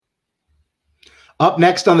Up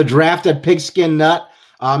next on the Draft at Pigskin Nut,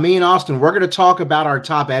 me and Austin, we're going to talk about our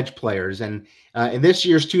top edge players. And in this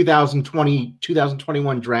year's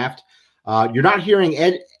 2021 draft, you're not hearing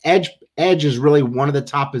edge. Edge is really one of the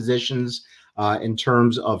top positions in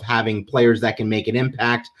terms of having players that can make an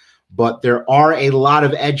impact. But there are a lot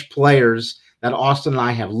of edge players that Austin and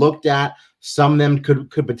I have looked at. Some of them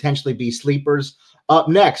could potentially be sleepers. Up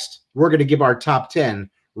next, we're going to give our top 10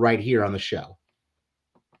 right here on the show.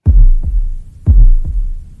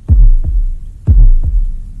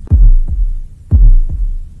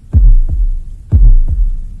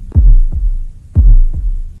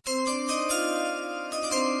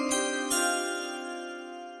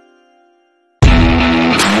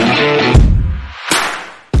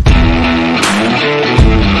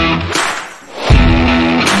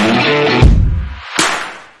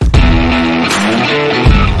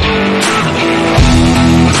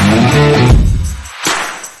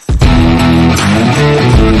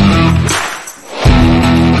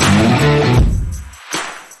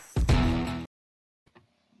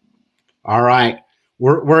 All right,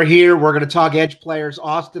 we're here. We're going to talk edge players.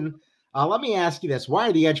 Austin, let me ask you this: why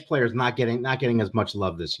are the edge players not getting as much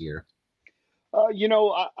love this year?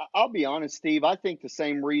 I'll be honest, Steve. I think the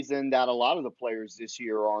same reason that a lot of the players this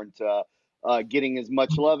year aren't getting as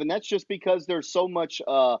much love, and that's just because there's so much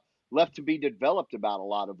left to be developed about a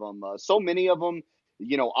lot of them. So many of them,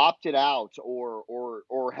 opted out or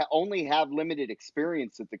only have limited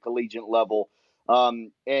experience at the collegiate level.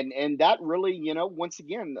 And that really, once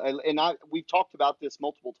again, and we've talked about this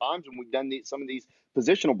multiple times when we've done some of these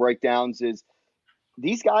positional breakdowns. Is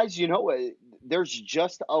these guys, there's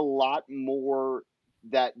just a lot more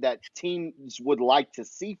that teams would like to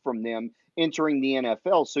see from them entering the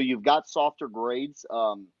NFL. So you've got softer grades.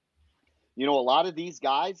 A lot of these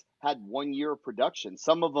guys had 1 year of production.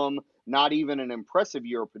 Some of them not even an impressive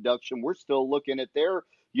year of production. We're still looking at their,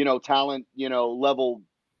 talent, level,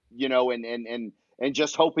 and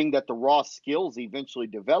just hoping that the raw skills eventually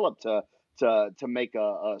develop to make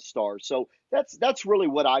a star. So that's really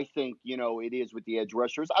what I think, it is with the edge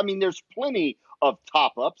rushers. I mean, there's plenty of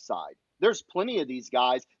top upside. There's plenty of these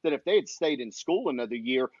guys that if they had stayed in school another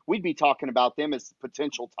year, we'd be talking about them as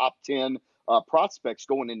potential top 10 prospects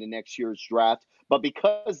going into next year's draft. But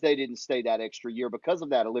because they didn't stay that extra year, because of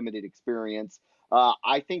that limited experience,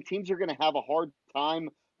 I think teams are going to have a hard time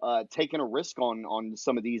taking a risk on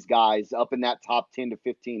some of these guys up in that top 10 to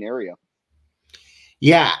 15 area.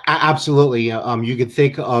 Yeah, absolutely. You could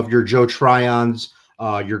think of your Joe Tryons,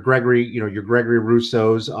 your Gregory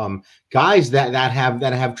Russos, guys that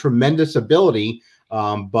have tremendous ability,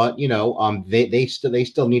 but they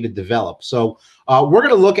still need to develop. So we're going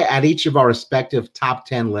to look at each of our respective top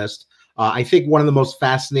 10 lists. I think one of the most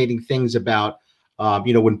fascinating things about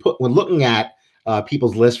when looking at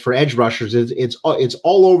people's list for edge rushers is it's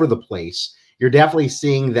all over the place. You're definitely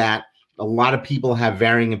seeing that a lot of people have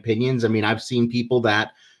varying opinions. I mean, I've seen people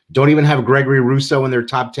that don't even have Gregory Rousseau in their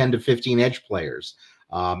top 10 to 15 edge players.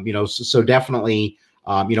 So definitely,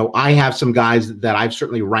 I have some guys that I've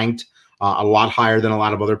certainly ranked a lot higher than a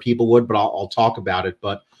lot of other people would, but I'll talk about it.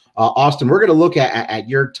 But Austin, we're going to look at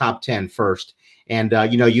your top 10 first. And,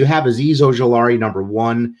 you have Azeez Ojulari, number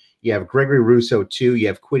 1. You have Gregory Rousseau, 2. You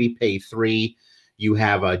have Kwity Paye, 3. You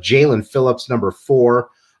have Jalen Phillips, number 4.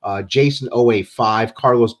 Jason Oweh, 5.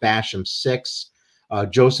 Carlos Basham, 6.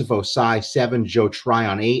 Joseph Osai, 7. Joe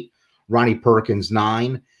Tryon, 8. Ronnie Perkins,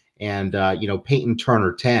 9. And, Peyton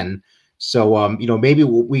Turner, 10. So, maybe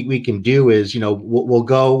what we can do is, we'll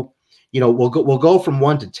go from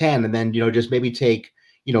 1 to 10 and then, just maybe take,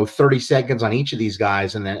 30 seconds on each of these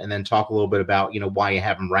guys and then talk a little bit about, why you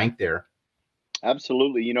have them ranked there.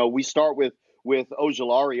 Absolutely. We start with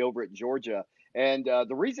Ojulari over at Georgia. And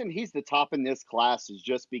the reason he's the top in this class is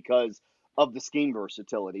just because of the scheme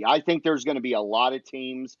versatility. I think there's going to be a lot of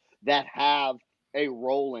teams that have a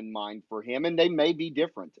role in mind for him, and they may be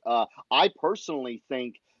different. I personally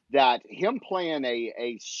think that him playing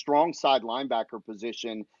a strong side linebacker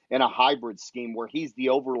position in a hybrid scheme where he's the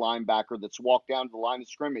over linebacker that's walked down to the line of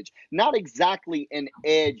scrimmage, not exactly an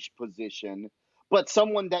edge position, but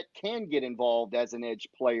someone that can get involved as an edge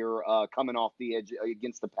player coming off the edge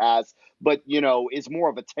against the pass, but, is more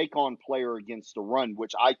of a take-on player against the run,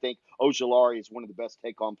 which I think Ojulari is one of the best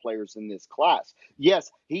take-on players in this class.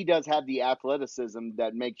 Yes, he does have the athleticism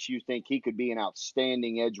that makes you think he could be an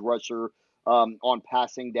outstanding edge rusher on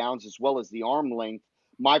passing downs as well as the arm length.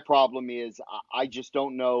 My problem is I just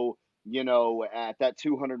don't know, at that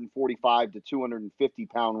 245 to 250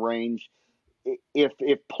 pound range,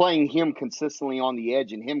 if playing him consistently on the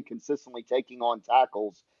edge and him consistently taking on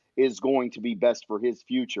tackles is going to be best for his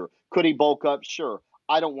future. Could he bulk up? Sure.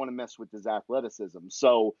 I don't want to mess with his athleticism.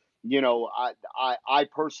 So, I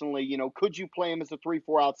personally, could you play him as a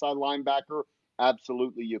 3-4 outside linebacker?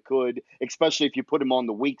 Absolutely, you could, especially if you put him on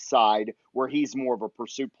the weak side where he's more of a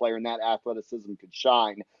pursuit player and that athleticism could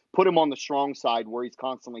shine. Put him on the strong side where he's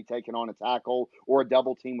constantly taking on a tackle or a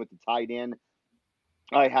double team with the tight end.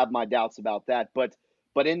 I have my doubts about that, but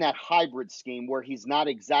in that hybrid scheme where he's not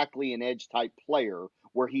exactly an edge type player,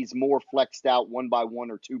 where he's more flexed out 1-by-1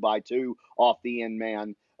 or 2-by-2 off the end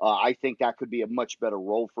man, I think that could be a much better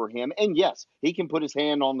role for him. And yes, he can put his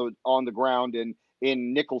hand on the ground in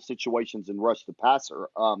nickel situations and rush the passer.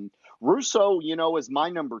 Russo, is my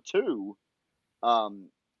number two. Um,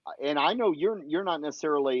 and I know you're not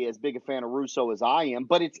necessarily as big a fan of Russo as I am,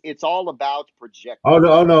 but it's all about Oh projecting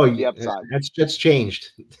no, oh no, the upside. that's changed.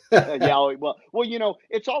 Yeah, well,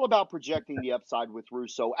 it's all about projecting the upside with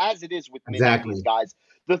Russo, as it is with many of these Exactly. guys.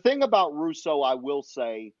 The thing about Russo, I will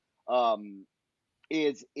say, um,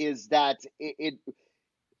 is that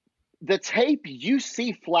the tape, you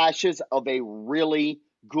see flashes of a really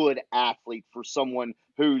good athlete for someone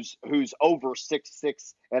who's over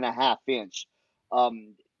 6'6.5"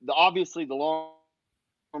 obviously the long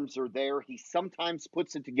arms are there. He sometimes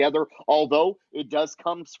puts it together, although it does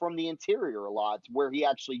comes from the interior a lot, where he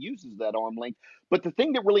actually uses that arm length. But the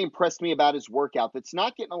thing that really impressed me about his workout, that's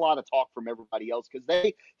not getting a lot of talk from everybody else, because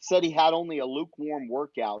they said he had only a lukewarm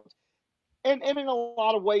workout, and in a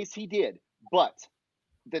lot of ways he did. But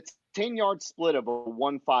the 10-yard split of a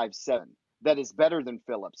 157, that is better than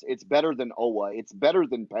Phillips. It's better than Owa. It's better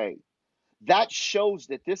than Pay. That shows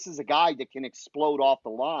that this is a guy that can explode off the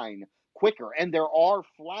line quicker. And there are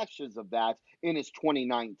flashes of that in his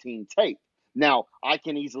 2019 tape. Now, I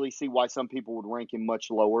can easily see why some people would rank him much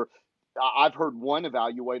lower. I've heard one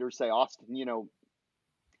evaluator say, Austin,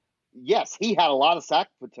 yes, he had a lot of sack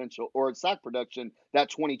potential or sack production that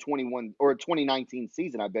 2021 or 2019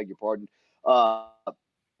 season, I beg your pardon.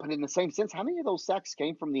 But in the same sense, how many of those sacks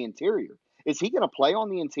came from the interior? Is he going to play on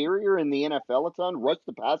the interior in the NFL a ton, rush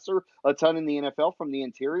the passer a ton in the NFL from the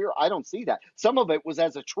interior? I don't see that. Some of it was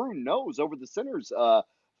as a true nose over the center's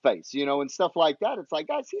face, and stuff like that. It's like,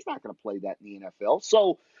 guys, he's not going to play that in the NFL.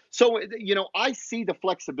 So, I see the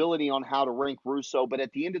flexibility on how to rank Russo, but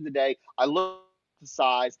at the end of the day, I look at the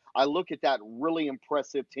size, I look at that really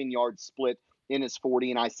impressive 10-yard split in his 40,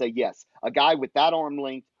 and I say, yes, a guy with that arm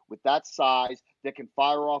length, with that size, that can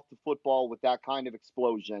fire off the football with that kind of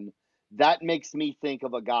explosion, that makes me think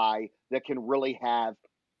of a guy that can really have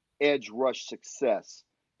edge rush success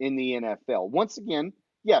in the NFL. Once again,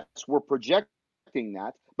 yes, we're projecting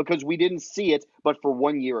that because we didn't see it but for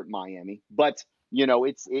 1 year at Miami. But,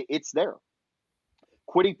 it's there.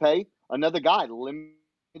 Quiddy Pay, another guy,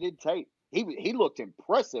 limited tape. He looked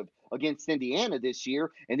impressive against Indiana this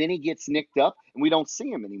year, and then he gets nicked up, and we don't see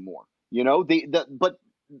him anymore. But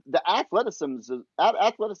the athleticism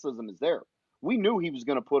is there. We knew he was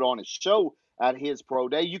going to put on a show at his pro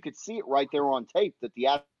day. You could see it right there on tape that the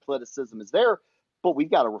athleticism is there, but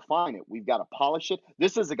we've got to refine it. We've got to polish it.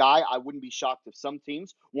 This is a guy I wouldn't be shocked if some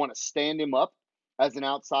teams want to stand him up as an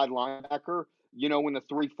outside linebacker, in the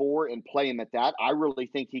 3-4 and play him at that. I really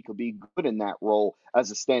think he could be good in that role as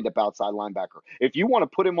a stand-up outside linebacker. If you want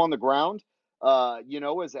to put him on the ground,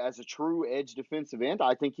 as a true edge defensive end,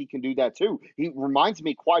 I think he can do that too. He reminds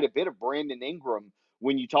me quite a bit of Brandon Ingram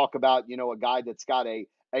when you talk about, a guy that's got a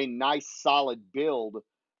nice solid build,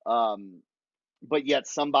 um, but yet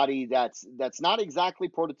somebody that's not exactly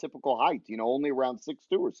prototypical height, only around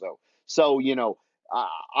 6'2" or so. So,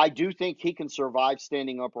 I do think he can survive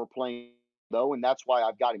standing up or playing though, and that's why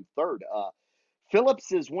I've got him third.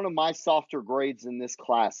 Phillips is one of my softer grades in this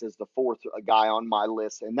class as the fourth guy on my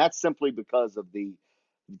list, and that's simply because of the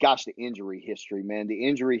injury history, man. The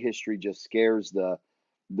injury history just scares the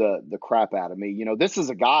crap out of me. This is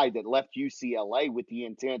a guy that left UCLA with the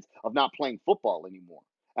intent of not playing football anymore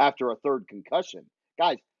after a third concussion.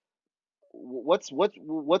 Guys, what's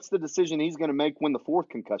the decision he's going to make when the fourth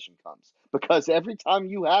concussion comes? Because every time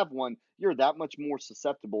you have one, you're that much more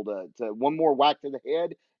susceptible to one more whack to the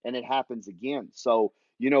head, and it happens again. So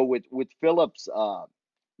with Phillips,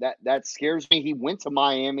 that scares me. He went to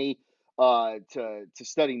Miami to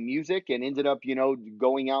study music and ended up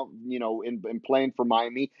going out and playing for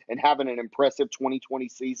Miami and having an impressive 2020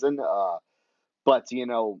 season. But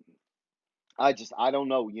I don't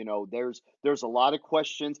know. There's a lot of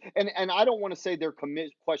questions, and I don't want to say there are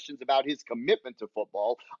questions about his commitment to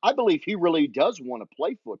football. I believe he really does want to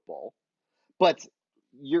play football, but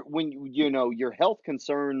your health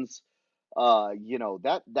concerns,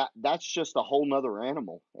 that's just a whole nother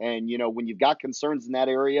animal. And when you've got concerns in that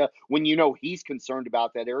area, when he's concerned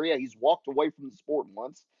about that area, he's walked away from the sport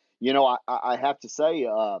once. I have to say,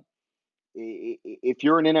 if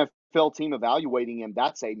you're an NFL team evaluating him,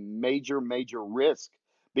 that's a major, major risk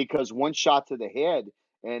because one shot to the head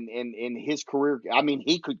and in his career, I mean,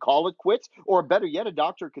 he could call it quits, or better yet, a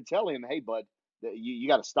doctor could tell him, "Hey, bud, you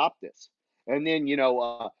got to stop this." And then,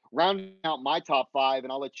 rounding out my top five,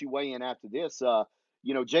 and I'll let you weigh in after this.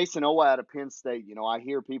 Jason Owa out of Penn State. I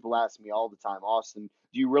hear people ask me all the time, Austin,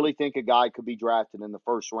 do you really think a guy could be drafted in the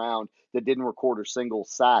first round that didn't record a single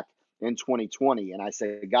sack in 2020? And I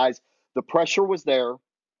say, guys, the pressure was there.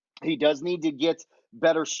 He does need to get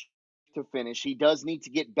better to finish. He does need to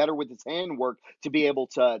get better with his handwork to be able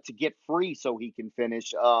to get free so he can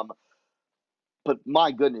finish. But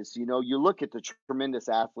my goodness, you look at the tremendous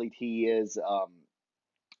athlete he is.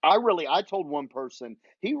 I told one person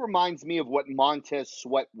he reminds me of what Montez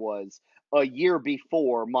Sweat was a year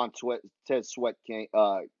before Montez Sweat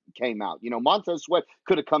came out. Montez Sweat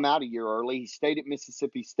could have come out a year early. He stayed at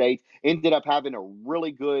Mississippi State, ended up having a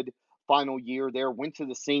really good final year there. Went to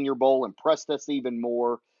the Senior Bowl, impressed us even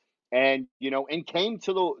more, and came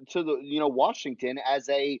to the Washington as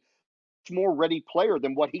a more ready player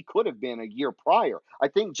than what he could have been a year prior. I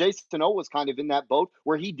think Jason O was kind of in that boat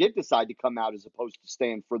where he did decide to come out as opposed to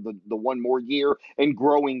staying for the one more year and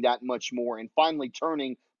growing that much more and finally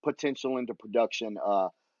turning potential into production.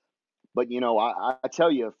 But I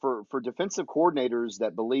tell you, for defensive coordinators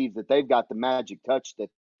that believe that they've got the magic touch that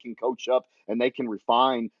can coach up and they can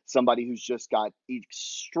refine somebody who's just got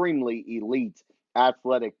extremely elite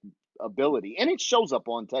athletic ability, and it shows up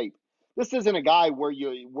on tape. This isn't a guy where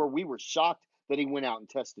we were shocked that he went out and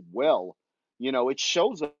tested well. It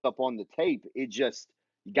shows up on the tape. It just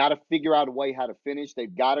you got to figure out a way how to finish.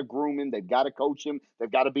 They've got to groom him. They've got to coach him.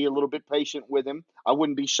 They've got to be a little bit patient with him. I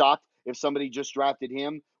wouldn't be shocked if somebody just drafted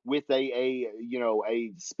him with a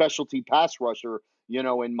specialty pass rusher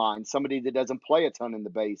in mind, somebody that doesn't play a ton in the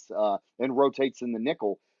base and rotates in the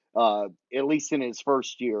nickel at least in his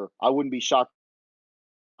first year. I wouldn't be shocked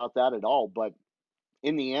about that at all. But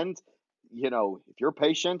in the end, if you're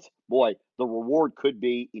patient, boy, the reward could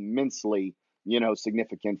be immensely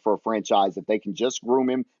significant for a franchise if they can just groom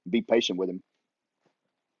him and be patient with him.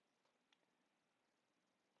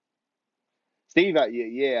 Steve, yeah, there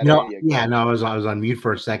you Yeah, go. no, I was on mute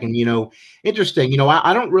for a second. Interesting.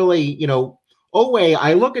 I don't really, Owe,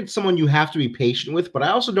 I look at someone you have to be patient with, but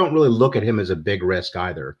I also don't really look at him as a big risk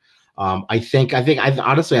either. I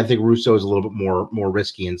honestly, I think Russo is a little bit more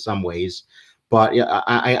risky in some ways, but yeah,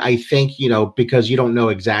 I think, because you don't know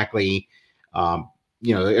exactly, are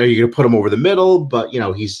you going to put him over the middle? But,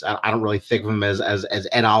 I don't really think of him as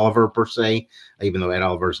Ed Oliver per se, even though Ed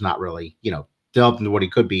Oliver is not really, developed into what he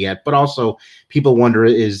could be yet. But also, people wonder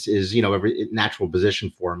is every natural position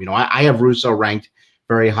for him. I have Russo ranked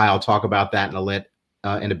very high. I'll talk about that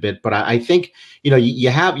in a bit. But I think you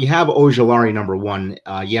have Ojulari number one.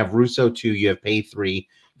 You have Russo 2. You have Pay 3.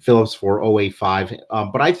 Phillips 4. Owe 5.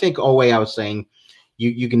 But I think Owe, I was saying,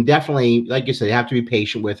 you can definitely, like you said, you have to be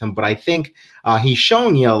patient with him. But I think he's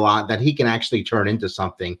showing you a lot that he can actually turn into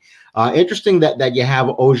something. Interesting that you have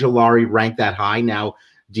Ojulari ranked that high. Now,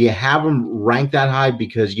 do you have him ranked that high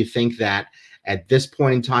because you think that at this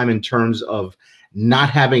point in time, in terms of not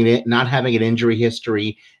having an injury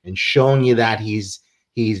history and showing you that he's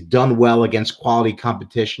done well against quality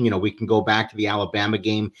competition? We can go back to the Alabama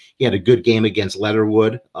game. He had a good game against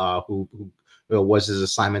Leatherwood, who was his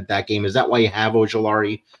assignment that game. Is that why you have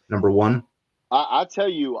Ojulari number one? I tell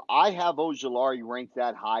you, I have Ojulari ranked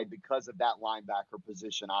that high because of that linebacker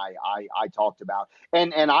position I talked about,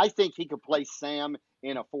 and I think he could play Sam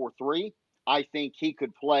in a 4-3. I think he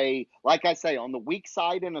could play, like I say, on the weak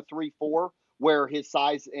side in a 3-4, where his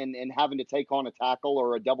size and having to take on a tackle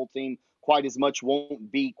or a double team quite as much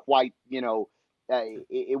won't be quite,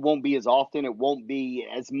 it won't be as often. It won't be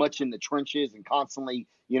as much in the trenches and constantly,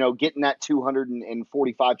 getting that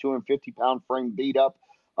 245, 250-pound frame beat up.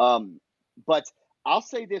 But I'll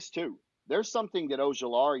say this too. There's something that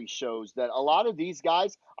Ojulari shows that a lot of these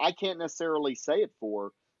guys, I can't necessarily say it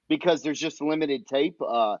for because there's just limited tape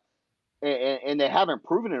and they haven't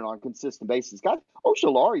proven it on a consistent basis. Guys,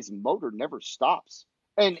 Ojulari's motor never stops.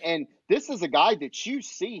 And this is a guy that you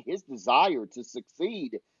see his desire to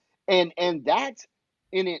succeed. And that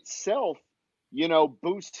in itself,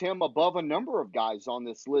 boosts him above a number of guys on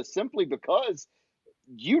this list simply because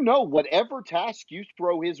whatever task you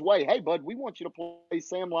throw his way, hey, bud, we want you to play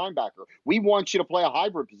Sam linebacker. We want you to play a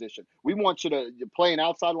hybrid position. We want you to play an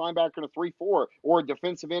outside linebacker in a 3-4 or a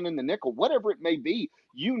defensive end in the nickel, whatever it may be.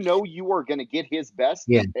 You are going to get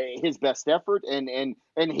Yeah. his best effort, and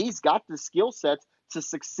he's got the skill sets to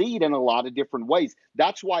succeed in a lot of different ways.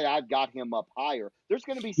 That's why I've got him up higher. There's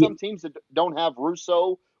going to be Yeah. some teams that don't have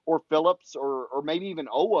Russo or Phillips or maybe even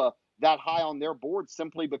Owa that high on their board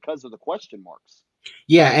simply because of the question marks.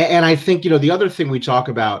 Yeah, and I think the other thing we talk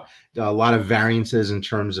about a lot of variances in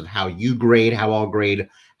terms of how you grade, how I'll grade,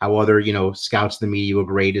 how other scouts in the media will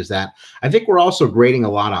grade is that I think we're also grading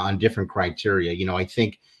a lot on different criteria. I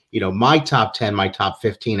think my top 10, my top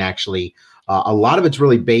 15 actually, a lot of it's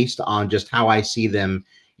really based on just how I see them.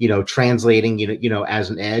 Translating, as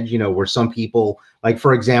an edge, where some people, like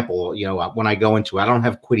for example, when I go into, I don't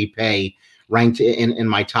have Kwity Paye ranked in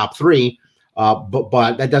my top three,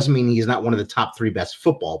 but that doesn't mean he's not one of the top three best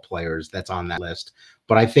football players that's on that list.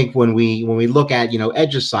 But I think when we look at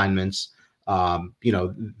edge assignments,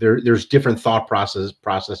 there's different thought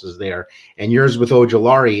processes there. And yours with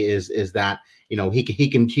Ojulari is that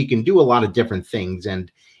he can do a lot of different things,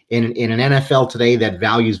 and in an NFL today that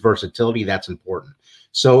values versatility, that's important.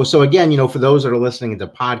 So again, for those that are listening into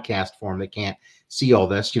podcast form that can't see all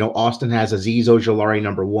this, Austin has Azeez Ojulari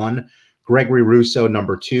number 1. Gregory Rousseau,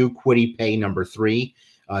 number 2, Kwity Paye, number 3,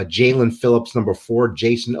 Jaelan Phillips, number 4,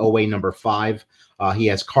 Jayson Oweh, number 5. He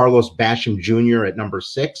has Carlos Basham Jr. at number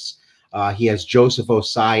 6. He has Joseph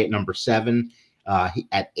Ossai at number 7.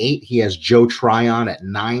 At 8, he has Joe Tryon. At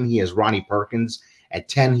 9, he has Ronnie Perkins. At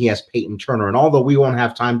 10, he has Peyton Turner. And although we won't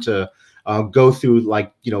have time to go through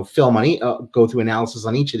film on go through analysis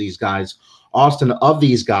on each of these guys, Austin, of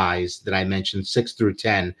these guys that I mentioned, 6 through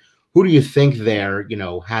 10, who do you think there,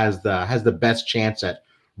 has the best chance at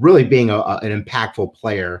really being an impactful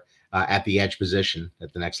player at the edge position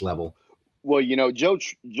at the next level? Well, Joe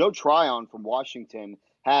Tryon from Washington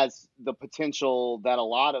has the potential that a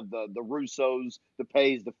lot of the Russos, the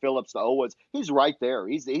Payes, the Phillips, the Owas, he's right there.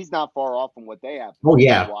 He's not far off from what they have. Oh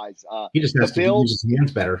yeah, wise. He just has to use his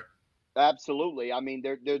hands better. Absolutely. I mean,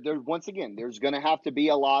 there once again, there's going to have to be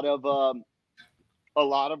a lot of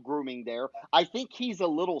grooming there. I think he's a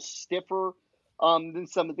little stiffer than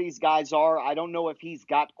some of these guys are. I don't know if he's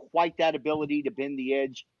got quite that ability to bend the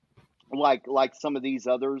edge like some of these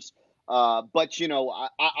others. But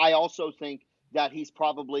I also think that he's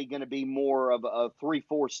probably going to be more of a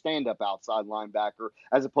 3-4 stand-up outside linebacker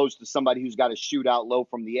as opposed to somebody who's got to shoot out low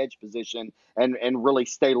from the edge position and really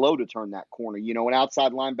stay low to turn that corner. An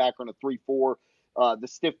outside linebacker in a 3-4, the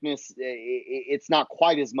stiffness, it's not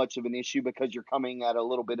quite as much of an issue because you're coming at a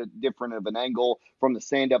little bit different of an angle from the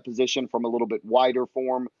stand-up position, from a little bit wider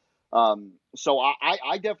form. So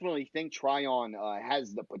I definitely think Tryon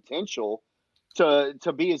has the potential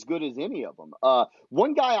to be as good as any of them.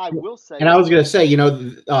 One guy I will say, and I was going to say,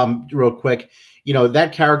 real quick,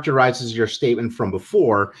 that characterizes your statement from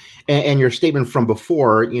before, and your statement from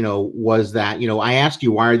before, was that, I asked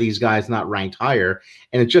you, why are these guys not ranked higher?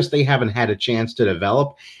 And it's just they haven't had a chance to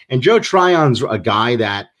develop. And Joe Tryon's a guy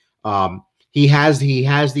that he has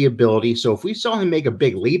the ability. So if we saw him make a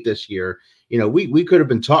big leap this year, we could have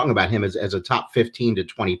been talking about him as a top 15 to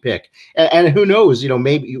 20 pick. And who knows,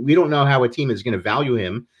 maybe we don't know how a team is going to value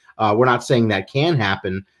him. We're not saying that can't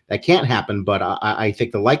happen, but I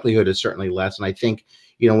think the likelihood is certainly less. And I think,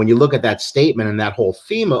 when you look at that statement and that whole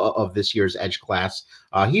theme of this year's edge class,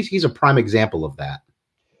 he's a prime example of that.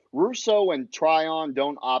 Rousseau and Tryon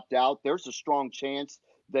don't opt out. There's a strong chance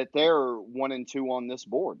that they're 1 and 2 on this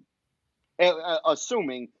board,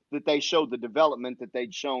 assuming that they showed the development that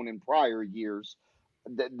they'd shown in prior years.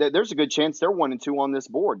 There's a good chance they're 1 and 2 on this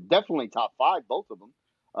board. Definitely top 5, both of them.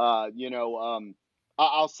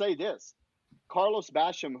 I'll say this. Carlos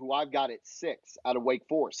Basham, who I've got at 6 out of Wake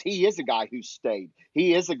Forest, he is a guy who stayed.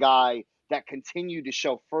 He is a guy that continued to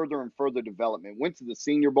show further and further development. Went to the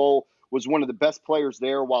Senior Bowl, was one of the best players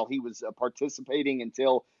there while he was participating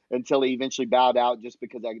until he eventually bowed out just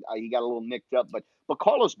because he got a little nicked up. But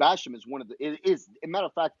Carlos Basham is as a matter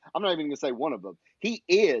of fact, I'm not even going to say one of them. He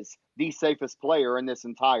is the safest player in this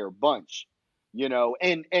entire bunch,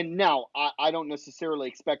 and now I don't necessarily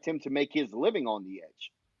expect him to make his living on the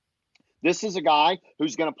edge. This is a guy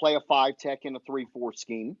who's going to play a 5 tech in a 3-4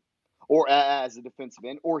 scheme, or as a defensive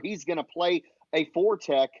end, or he's going to play a 4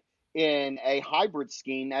 tech in a hybrid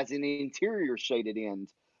scheme as an interior shaded end.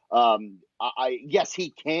 Yes,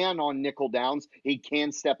 he can on nickel downs. He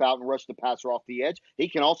can step out and rush the passer off the edge. He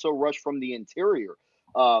can also rush from the interior.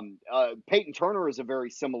 Peyton Turner is a very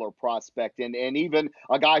similar prospect, and even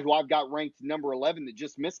a guy who I've got ranked number 11 that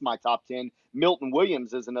just missed my top 10. Milton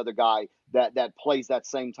Williams is another guy that plays that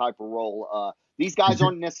same type of role. These guys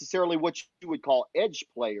aren't necessarily what you would call edge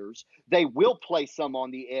players. They will play some on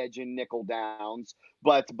the edge in nickel downs,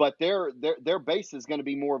 but their base is going to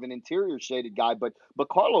be more of an interior shaded guy. But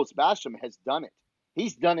Carlos Basham has done it.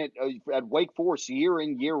 He's done it at Wake Forest year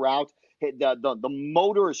in, year out. The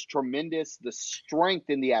motor is tremendous. The strength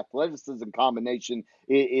in the athleticism combination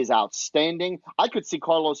is outstanding. I could see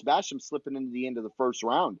Carlos Basham slipping into the end of the first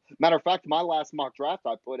round. Matter of fact, my last mock draft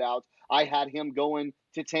I put out, I had him going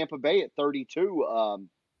to Tampa Bay at 32.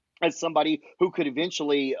 As somebody who could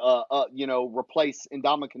eventually, replace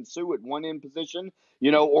Ndamukong Suh at one end position,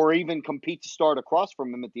 or even compete to start across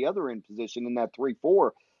from him at the other end position in that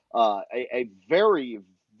 3-4. A very,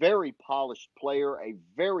 very polished player, a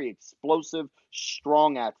very explosive,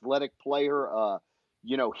 strong, athletic player.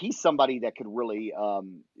 He's somebody that could really,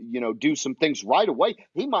 do some things right away.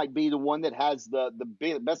 He might be the one that has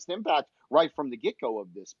the best impact right from the get-go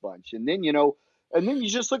of this bunch. And then, you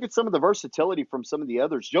just look at some of the versatility from some of the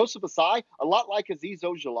others. Joseph Asai, a lot like Azeez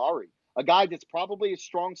Ojulari, a guy that's probably a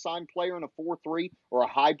strong sign player in a 4-3 or a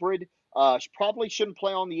hybrid. Probably shouldn't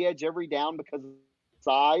play on the edge every down because of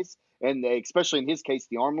size, and especially in his case,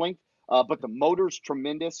 the arm length. But the motor's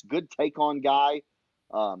tremendous. Good take-on guy.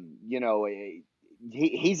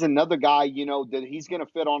 He's another guy, that he's going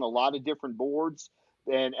to fit on a lot of different boards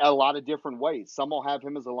and a lot of different ways. Some will have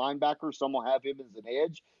him as a linebacker. Some will have him as an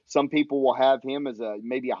edge. Some people will have him as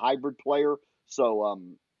maybe a hybrid player. So,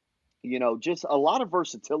 just a lot of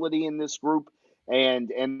versatility in this group.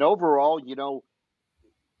 And overall,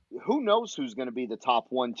 who knows who's going to be the top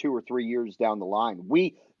 1, 2, or 3 years down the line.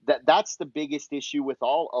 That's the biggest issue with a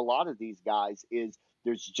lot of these guys is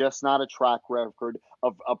there's just not a track record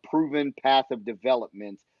of a proven path of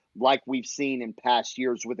development like we've seen in past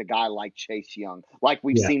years with a guy like Chase Young, like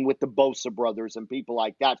we've seen with the Bosa brothers and people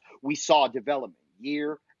like that. We saw development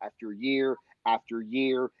year after year after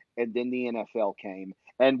year, and then the NFL came,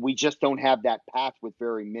 and we just don't have that path with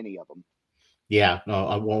very many of them. Yeah,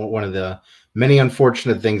 one of the many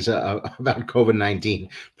unfortunate things about COVID-19,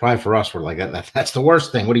 probably for us, we're like that's the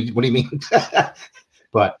worst thing. What do you mean?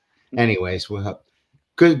 But anyways,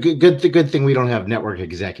 good thing we don't have network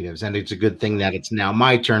executives, and it's a good thing that it's now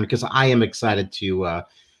my turn because I am excited to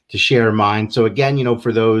share mine. So again,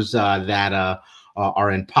 for those that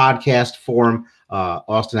are in podcast form,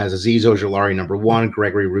 Austin has Azeez Ojulari number 1,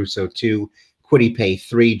 Gregory Rousseau 2, Kwity Paye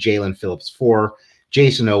 3, Jaelan Phillips 4.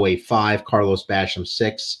 Jayson Oweh 5, Carlos Basham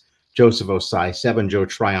 6, Joseph Osai 7, Joe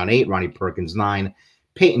Tryon 8, Ronnie Perkins 9,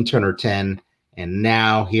 Peyton Turner 10, and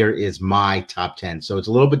now here is my top 10. So it's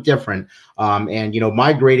a little bit different, and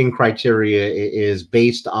my grading criteria is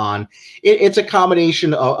based on it's a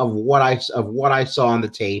combination of what I saw on the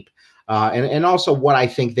tape, and also what I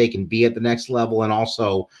think they can be at the next level, and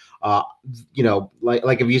also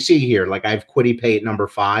like if you see here, like I have Kwity Paye at number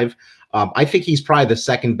 5. I think he's probably the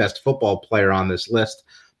second best football player on this list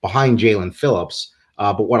behind Jaelan Phillips.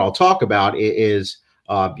 But what I'll talk about is,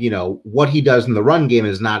 what he does in the run game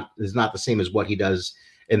is not the same as what he does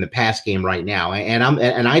in the pass game right now.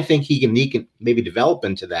 And I think he can maybe develop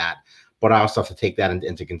into that, but I also have to take that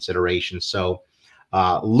into consideration. So,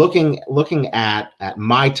 looking at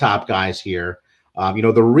my top guys here,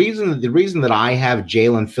 the reason that I have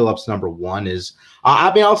Jaelan Phillips number 1 is,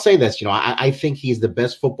 I'll say this, I think he's the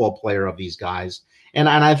best football player of these guys. And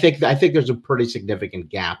I think there's a pretty significant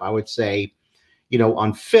gap. I would say,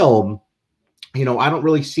 on film, I don't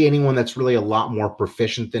really see anyone that's really a lot more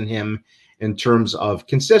proficient than him in terms of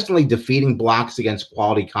consistently defeating blocks against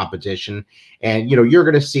quality competition. And, you're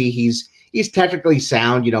going to see he's technically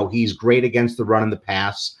sound, he's great against the run and the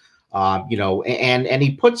pass, and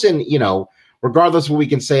he puts in, regardless of what we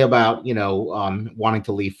can say about, wanting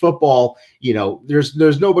to leave football,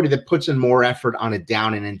 there's nobody that puts in more effort on a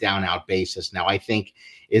down in and down out basis. Now, I think,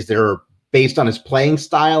 based on his playing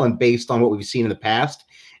style and based on what we've seen in the past,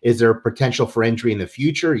 is there potential for injury in the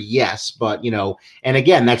future? Yes. But, and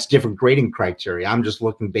again, that's different grading criteria. I'm just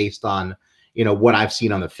looking based on, what I've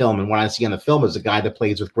seen on the film. And what I see on the film is a guy that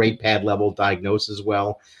plays with great pad level diagnosis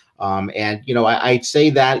well. I'd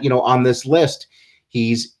say that, on this list,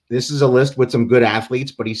 this is a list with some good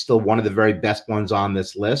athletes, but he's still one of the very best ones on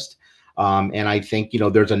this list. And I think,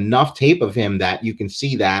 there's enough tape of him that you can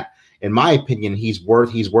see that, in my opinion, he's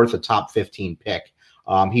worth a top 15 pick.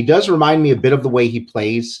 He does remind me a bit of the way he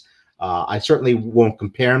plays. I certainly won't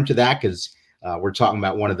compare him to that because we're talking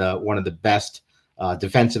about one of the best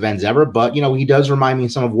defensive ends ever. But, he does remind me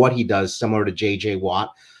of some of what he does, similar to J.J.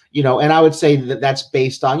 Watt. And I would say that's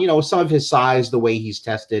based on, some of his size, the way he's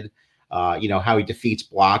tested, how he defeats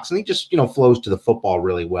blocks, and he just, flows to the football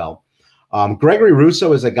really well. Gregory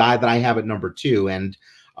Rousseau is a guy that I have at number 2. And,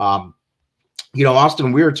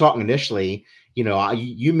 Austin, we were talking initially,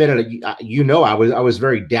 you admitted, I was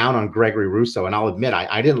very down on Gregory Rousseau, and I'll admit,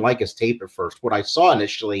 I didn't like his tape at first. What I saw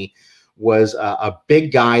initially was a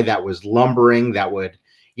big guy that was lumbering, that would,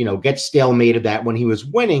 get stalemated, that when he was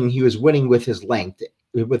winning with his length.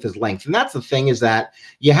 with his length. And that's the thing, is that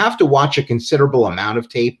you have to watch a considerable amount of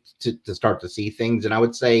tape to start to see things. And I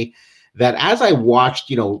would say that as I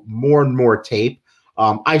watched, more and more tape,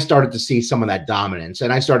 I started to see some of that dominance,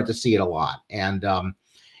 and I started to see it a lot. And, and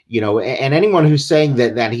anyone who's saying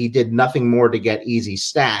that he did nothing more to get easy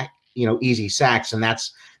sacks, and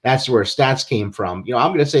that's where stats came from, I'm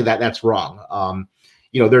going to say that that's wrong.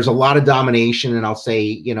 There's a lot of domination, and I'll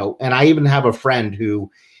say, and I even have a friend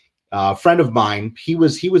friend of mine, he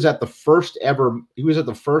was at the first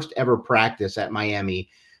ever practice at Miami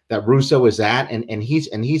that Russo was at, and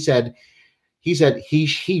he said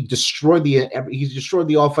he destroyed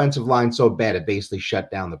the offensive line so bad it basically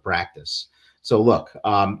shut down the practice. So look,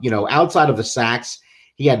 outside of the sacks,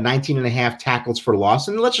 he had 19 and a half tackles for loss,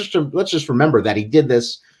 and let's just remember that he did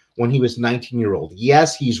this when he was 19-year-old.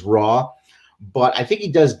 Yes, he's raw, but I think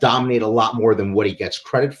he does dominate a lot more than what he gets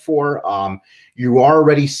credit for. You are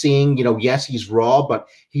already seeing, yes, he's raw, but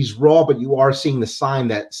you are seeing the signs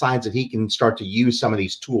that he can start to use some of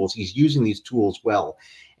these tools. He's using these tools well.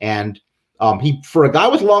 And for a guy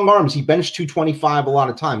with long arms, he benched 225 a lot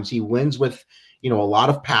of times. He wins with, a lot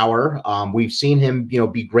of power. We've seen him,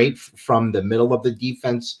 be great from the middle of the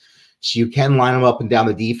defense. So you can line him up and down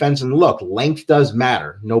the defense. And look, length does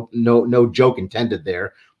matter. No joke intended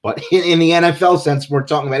there. But in the NFL sense, we're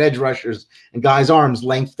talking about edge rushers and guys' arms,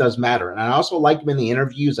 length does matter. And I also like him in the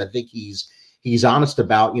interviews. I think he's honest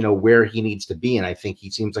about, where he needs to be. And I think he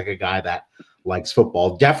seems like a guy that likes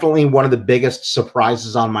football. Definitely one of the biggest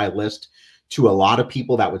surprises on my list to a lot of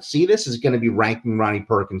people that would see this is going to be ranking Ronnie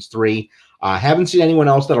Perkins 3. Haven't seen anyone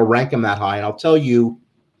else that'll rank him that high. And I'll tell you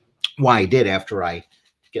why I did after I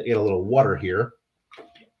get a little water here.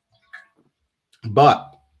 But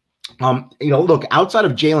look, outside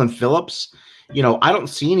of Jalen Phillips, I don't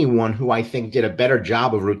see anyone who I think did a better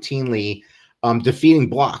job of routinely defeating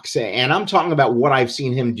blocks. And I'm talking about what I've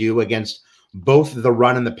seen him do against both the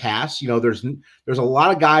run and the pass. There's a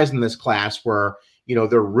lot of guys in this class where,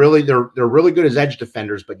 they're really good as edge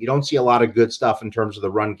defenders, but you don't see a lot of good stuff in terms of the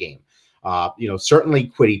run game.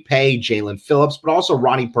 Certainly Kwity Paye, Jalen Phillips, but also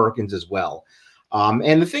Ronnie Perkins as well.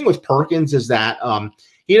 And the thing with Perkins is that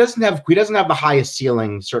he doesn't have the highest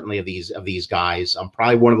ceiling, certainly, of these guys.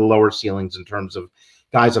 Probably one of the lower ceilings in terms of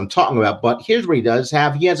guys I'm talking about. But here's what he does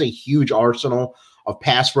have. He has a huge arsenal of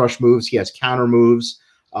pass rush moves. He has counter moves.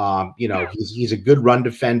 He's a good run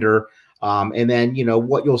defender. And then,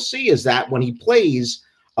 what you'll see is that when he plays,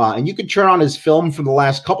 and you can turn on his film from the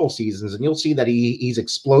last couple seasons, and you'll see that he's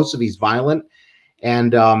explosive, he's violent,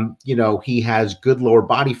 and, he has good lower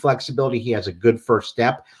body flexibility. He has a good first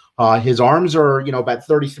step. His arms are, about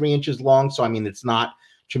 33 inches long. So, I mean, it's not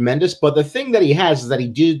tremendous. But the thing that he has is that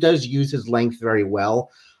he does use his length very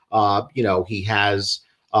well. He has,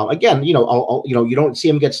 again, you don't see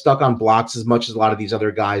him get stuck on blocks as much as a lot of these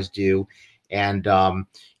other guys do. And,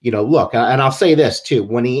 look, and I'll say this too,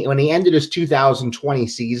 when he ended his 2020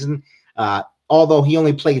 season, although he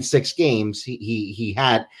only played 6 games, he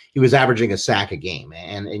was averaging a sack a game,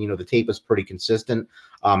 and the tape is pretty consistent.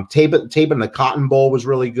 Tape in the Cotton Bowl was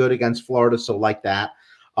really good against Florida, so like that.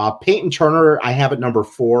 Peyton Turner, I have at number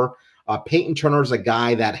 4. Peyton Turner is a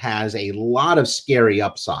guy that has a lot of scary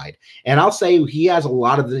upside, and I'll say he has a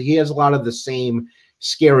lot of the same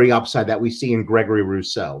scary upside that we see in Gregory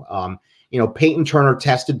Rousseau. Peyton Turner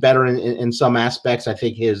tested better in some aspects. I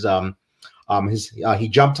think he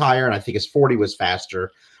jumped higher, and I think his 40 was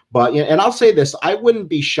faster. But and I'll say this: I wouldn't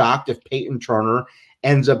be shocked if Peyton Turner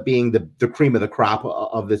ends up being the cream of the crop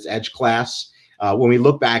of this edge class when we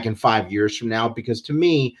look back in 5 years from now. Because to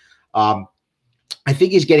me, I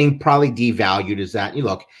think he's getting probably devalued. Is that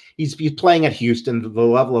look, he's playing at Houston. The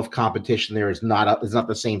level of competition there is not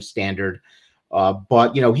the same standard.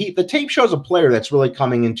 But the tape shows a player that's really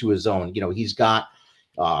coming into his own.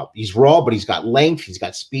 He's raw, but he's got length, he's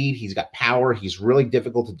got speed, he's got power. He's really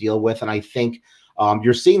difficult to deal with, and I think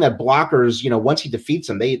you're seeing that blockers, once he defeats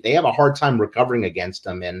them, they have a hard time recovering against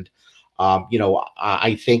him. And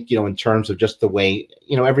I think in terms of just the way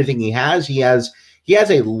everything he has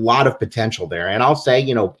a lot of potential there. And I'll say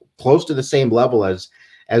close to the same level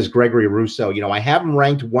as Gregory Rousseau. I have him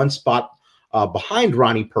ranked one spot behind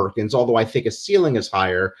Ronnie Perkins, although I think his ceiling is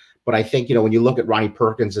higher. But I think, when you look at Ronnie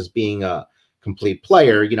Perkins as being a complete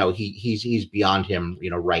player, he's beyond him,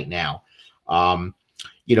 right now.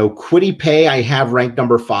 Kwity Paye, I have ranked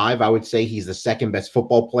number 5. I would say he's the second best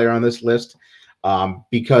football player on this list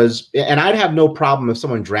because I'd have no problem if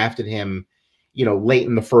someone drafted him, late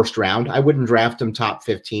in the first round. I wouldn't draft him top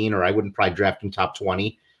 15, or I wouldn't probably draft him top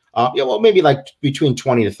 20. Maybe like between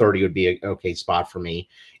 20 to 30 would be an okay spot for me.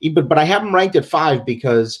 But I have him ranked at 5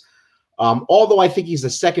 because Although I think he's the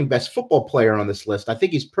second best football player on this list, I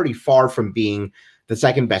think he's pretty far from being the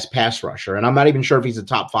second best pass rusher. And I'm not even sure if he's a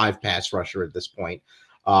top 5 pass rusher at this point.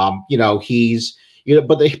 He's,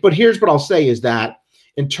 but here's what I'll say is that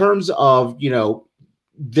in terms of,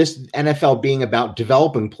 this NFL being about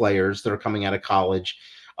developing players that are coming out of college,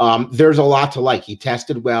 there's a lot to like. He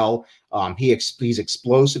tested well. He's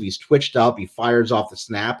explosive. He's twitched up. He fires off the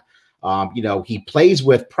snap. He plays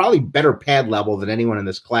with probably better pad level than anyone in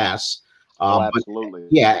this class. Absolutely.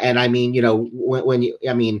 Yeah, and I mean,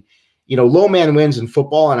 low man wins in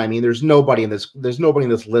football, and I mean, there's nobody in this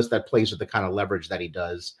list that plays with the kind of leverage that he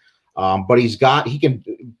does. But he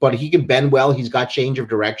can bend well. He's got change of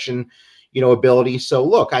direction, ability. So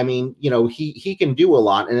look, I mean, he can do a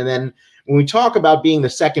lot. And then when we talk about being the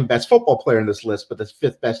second best football player in this list, but the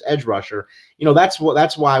 5th best edge rusher, that's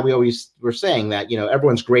why we're saying that,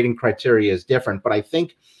 everyone's grading criteria is different. But I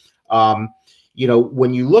think,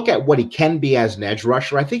 when you look at what he can be as an edge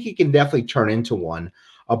rusher, I think he can definitely turn into one.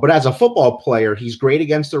 But as a football player, he's great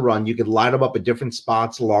against the run. You could line him up at different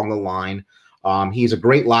spots along the line. He's a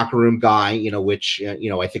great locker room guy, which,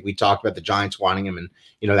 I think we talked about the Giants wanting him, and,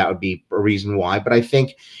 that would be a reason why. But I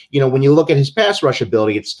think, when you look at his pass rush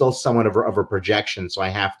ability, it's still somewhat of a projection. So I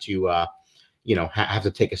have to, have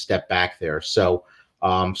to take a step back there. So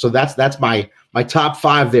that's my top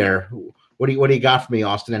 5 there. What do you got for me,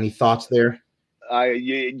 Austin? Any thoughts there?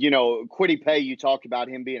 Kwity Paye, you talked about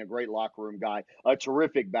him being a great locker room guy, a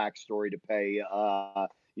terrific backstory to Paye,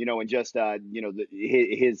 and just,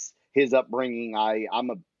 his upbringing. I'm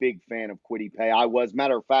a big fan of Kwity Paye. I was,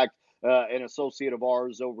 matter of fact, an associate of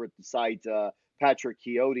ours over at the site, Patrick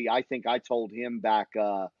Chiotti, I think I told him back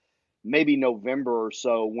maybe November or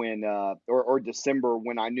so when, or December,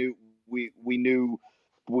 when I knew we knew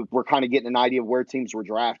we're kind of getting an idea of where teams were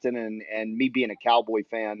drafting, and me being a Cowboy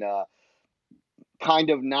fan,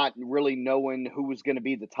 kind of not really knowing who was going to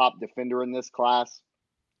be the top defender in this class,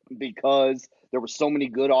 because there were so many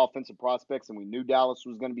good offensive prospects, and we knew Dallas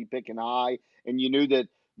was going to be picking high, and you knew that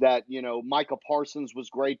Micah Parsons was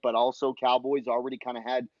great, but also Cowboys already kind of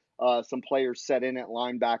had some players set in at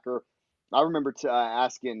linebacker. I remember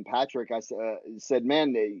asking Patrick, I said,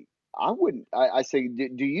 man, I wouldn't. I say,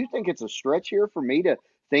 do you think it's a stretch here for me to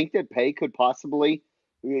think that Paye could possibly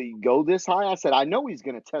go this high? I said, I know he's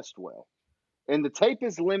going to test well. And the tape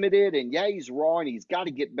is limited, and yeah, he's raw, and he's got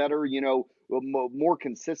to get better, more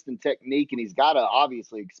consistent technique, and he's got to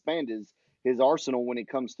obviously expand his arsenal when it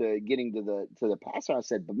comes to getting to the passer. I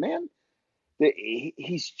said, but man,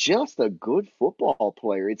 he's just a good football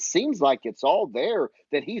player. It seems like it's all there,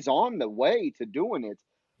 that he's on the way to doing it.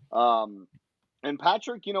 And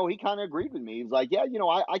Patrick, he kind of agreed with me. He's like, yeah,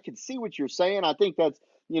 I can see what you're saying. I think that's,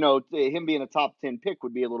 him being a top 10 pick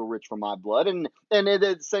would be a little rich for my blood. And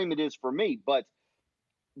the same it is for me. But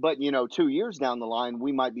 2 years down the line,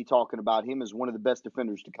 we might be talking about him as one of the best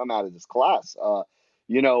defenders to come out of this class.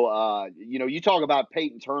 You talk about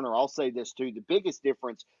Peyton Turner. I'll say this too: the biggest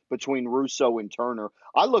difference between Rousseau and Turner,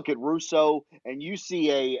 I look at Rousseau and you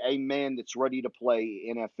see a man that's ready to play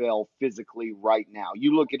NFL physically right now.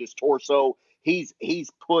 You look at his torso; he's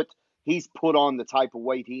put on the type of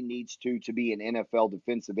weight he needs to be an NFL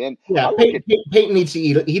defensive end. Yeah, Peyton needs to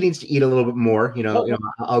eat. He needs to eat a little bit more.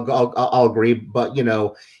 I'll agree, but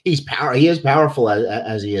he is powerful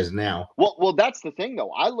as he is now. Well, that's the thing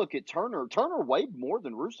though. I look at Turner. Turner weighed more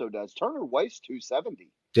than Rousseau does. Turner weighs 270.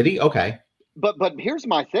 Did he? Okay. But here's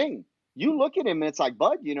my thing. You look at him, and it's like,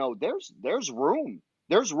 bud, there's room.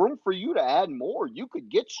 There's room for you to add more. You could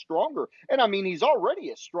get stronger. And I mean, he's already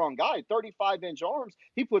a strong guy, 35-inch arms.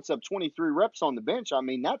 He puts up 23 reps on the bench. I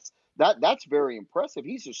mean, that's very impressive.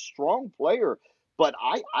 He's a strong player, but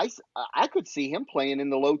I could see him playing in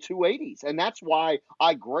the low 280s. And that's why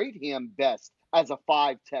I grade him best as a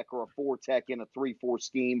 5 tech or a 4 tech in a 3-4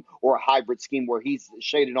 scheme or a hybrid scheme where he's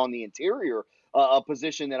shaded on the interior, a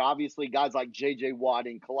position that obviously guys like J.J. Watt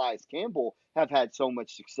and Calais Campbell have had so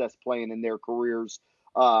much success playing in their careers.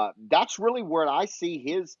 That's really where I see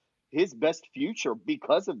his best future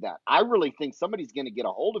because of that. I really think somebody's going to get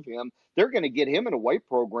a hold of him. They're going to get him in a weight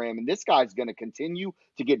program, and this guy's going to continue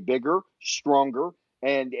to get bigger, stronger,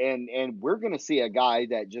 and we're going to see a guy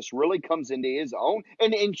that just really comes into his own.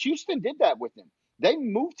 And Houston did that with him. They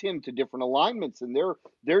moved him to different alignments in their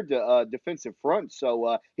defensive front,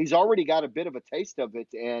 so he's already got a bit of a taste of it.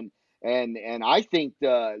 And I think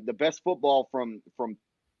the best football from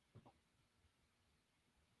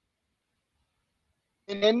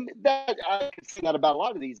and that I can say that about a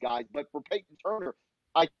lot of these guys, but for Peyton Turner,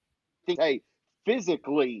 I think, hey,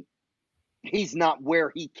 physically, he's not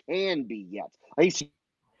where he can be yet. He's a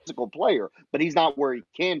physical player, but he's not where he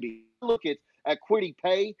can be. Look at Kwity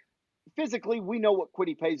Paye. physically, we know what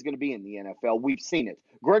Kwity Paye is going to be in the NFL. We've seen it.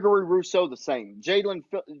 Gregory Rousseau, the same. Jalen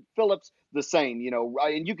Phillips, the same.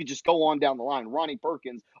 And you could just go on down the line. Ronnie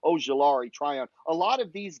Perkins, Ojulari, Tryon. A lot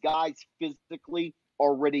of these guys physically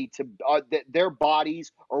are ready to. Their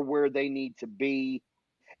bodies are where they need to be,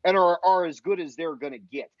 and are as good as they're going to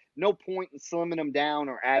get. No point in slimming them down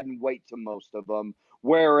or adding weight to most of them.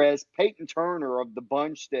 Whereas Peyton Turner, of the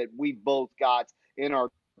bunch that we both got in our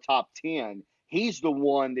top 10, he's the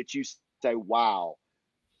one that you say, wow,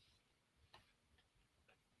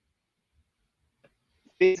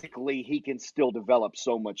 physically he can still develop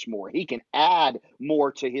so much more. He can add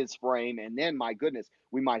more to his frame, and then, my goodness,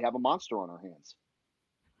 we might have a monster on our hands.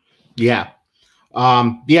 Yeah.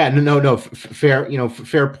 Yeah, no, fair,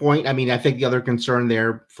 fair point. I mean, I think the other concern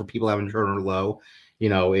there for people having Turner low,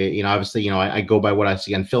 obviously, I go by what I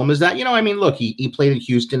see on film is that, I mean, look, he played in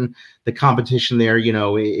Houston. The competition there,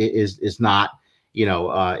 is not,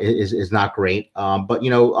 is not great. But,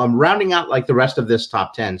 rounding out like the rest of this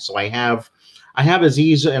top 10. So I have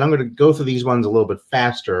Azeez, and I'm going to go through these ones a little bit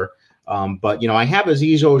faster. But, I have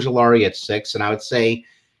Azeez Ojulari at 6, and I would say,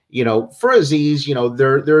 for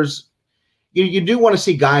Azeez, there's, you do want to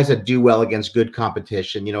see guys that do well against good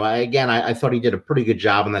competition. I thought he did a pretty good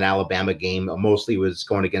job in that Alabama game. Mostly was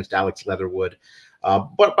going against Alex Leatherwood.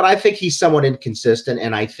 But I think he's somewhat inconsistent.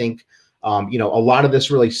 And I think, a lot of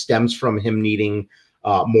this really stems from him needing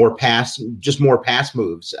more pass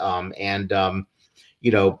moves. And I'll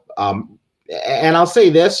say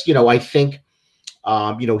this, I think,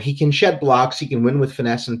 he can shed blocks. He can win with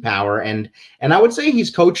finesse and power. And I would say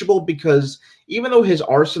he's coachable because even though his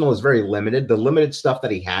arsenal is very limited, the limited stuff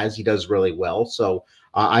that he has, he does really well. So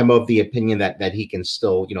I'm of the opinion that he can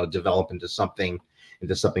still, develop into something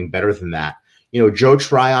better than that. Joe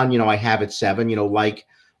Tryon, I have at 7,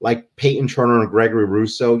 like Peyton Turner and Gregory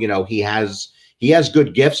Rousseau, he has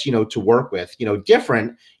good gifts, to work with,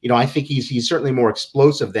 different, I think he's certainly more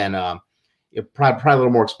explosive than, probably a little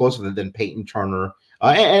more explosive than Peyton Turner,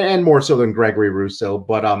 and more so than Gregory Rousseau.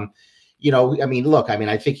 But,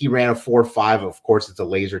 I think he ran a 4.5. Of course, it's a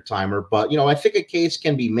laser timer, but, I think a case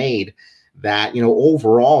can be made that,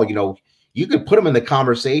 overall, you could put him in the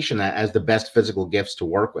conversation as the best physical gifts to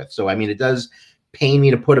work with. So, I mean, it does pain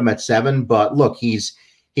me to put him at 7, but look, he's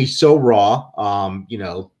so raw,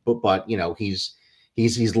 but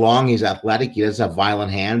he's long, he's athletic, he does have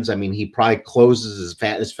violent hands. I mean, he probably closes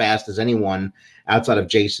as fast as anyone outside of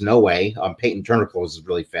Jason Owe. Peyton Turner closes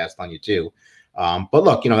really fast on you too. But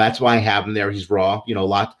look, that's why I have him there. He's raw, a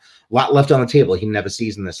lot left on the table. He didn't have a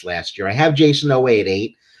season this last year. I have Jason Owe at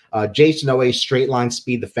 8. Jason Owe, straight line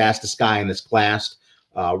speed, the fastest guy in this class.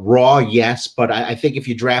 Raw, yes, but I think if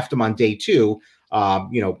you draft him on day 2,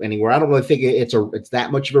 anywhere, I don't really think it's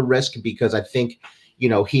that much of a risk because I think,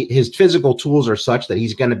 his physical tools are such that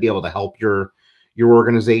he's going to be able to help your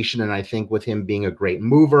organization. And I think with him being a great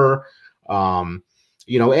mover, and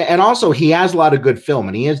also he has a lot of good film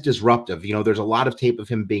and he is disruptive. There's a lot of tape of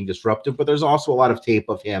him being disruptive, but there's also a lot of tape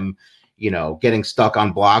of him, getting stuck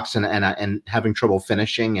on blocks and having trouble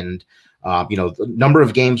finishing. And, the number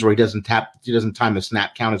of games where he doesn't time the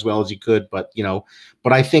snap count as well as he could, but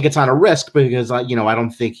I think it's on a risk because, I don't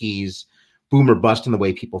think he's boom or bust in the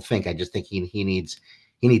way people think. I just think he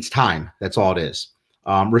needs time. That's all it is.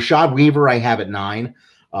 Rashad Weaver, I have at 9.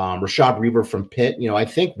 Rashad Weaver from Pitt. I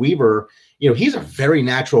think Weaver, he's a very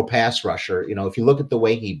natural pass rusher. If you look at the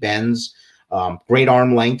way he bends, great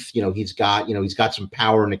arm length, he's got some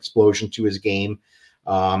power and explosion to his game.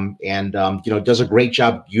 Does a great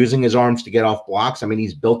job using his arms to get off blocks. I mean,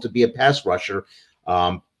 he's built to be a pass rusher.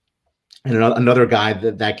 And another guy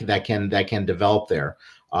that can develop there.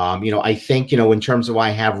 I think, in terms of why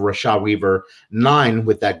I have Rashad Weaver 9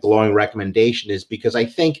 with that glowing recommendation is because I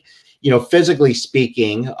think, physically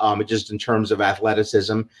speaking, just in terms of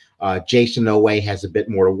athleticism, Jason Owe has a bit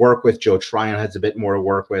more to work with. Joe Tryon has a bit more to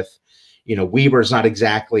work with. Weaver's not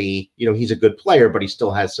exactly, he's a good player, but he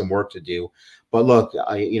still has some work to do. But look,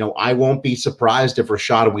 I won't be surprised if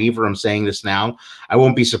Rashad Weaver, I'm saying this now, I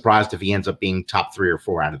won't be surprised if he ends up being top 3 or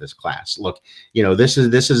 4 out of this class. Look, this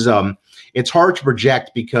is it's hard to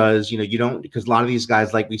project because, because a lot of these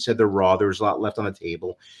guys, like we said, they're raw. There's a lot left on the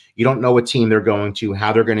table. You don't know what team they're going to,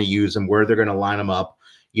 how they're going to use them, where they're going to line them up,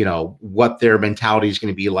 what their mentality is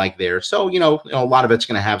going to be like there. So, a lot of it's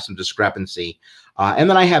going to have some discrepancy. And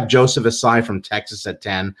then I have Joseph Ossai from Texas at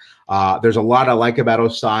 10. There's a lot I like about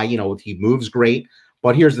Ossai. He moves great,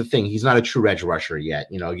 but here's the thing. He's not a true edge rusher yet.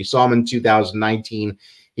 You saw him in 2019.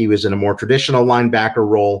 He was in a more traditional linebacker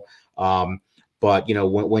role. But,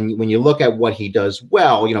 when you look at what he does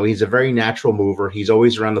well, he's a very natural mover. He's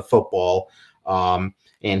always around the football.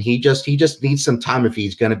 and he just needs some time if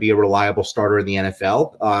he's going to be a reliable starter in the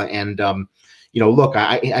NFL. Look,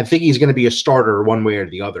 I think he's going to be a starter one way or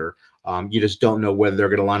the other. You just don't know whether they're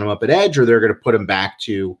going to line him up at edge or they're going to put him back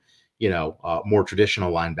to, more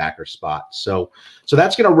traditional linebacker spot. So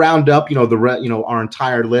that's going to round up, our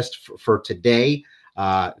entire list for today.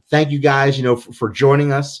 Thank you guys, for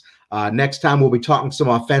joining us. Next time we'll be talking some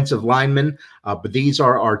offensive linemen, but these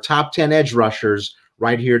are our top 10 edge rushers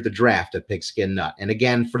right here at the draft at Pigskin Nut. And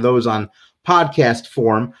again, for those on podcast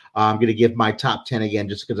form, I'm going to give my top 10 again,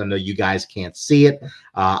 just because I know you guys can't see it.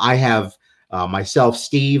 I have myself,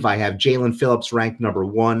 Steve. I have Jaelan Phillips ranked number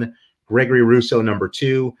 1, Gregory Rousseau number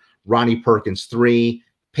 2, Ronnie Perkins 3,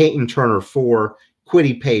 Peyton Turner 4,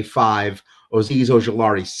 Kwity Paye 5, Azeez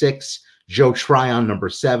Ojulari 6, Joe Tryon number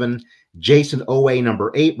 7, Jason Oweh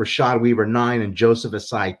number 8, Rashad Weaver 9, and Joseph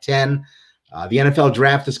Asai 10. The NFL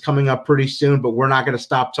draft is coming up pretty soon, but we're not going to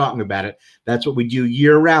stop talking about it. That's what we do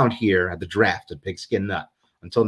year round here at the draft at Pigskin Nut.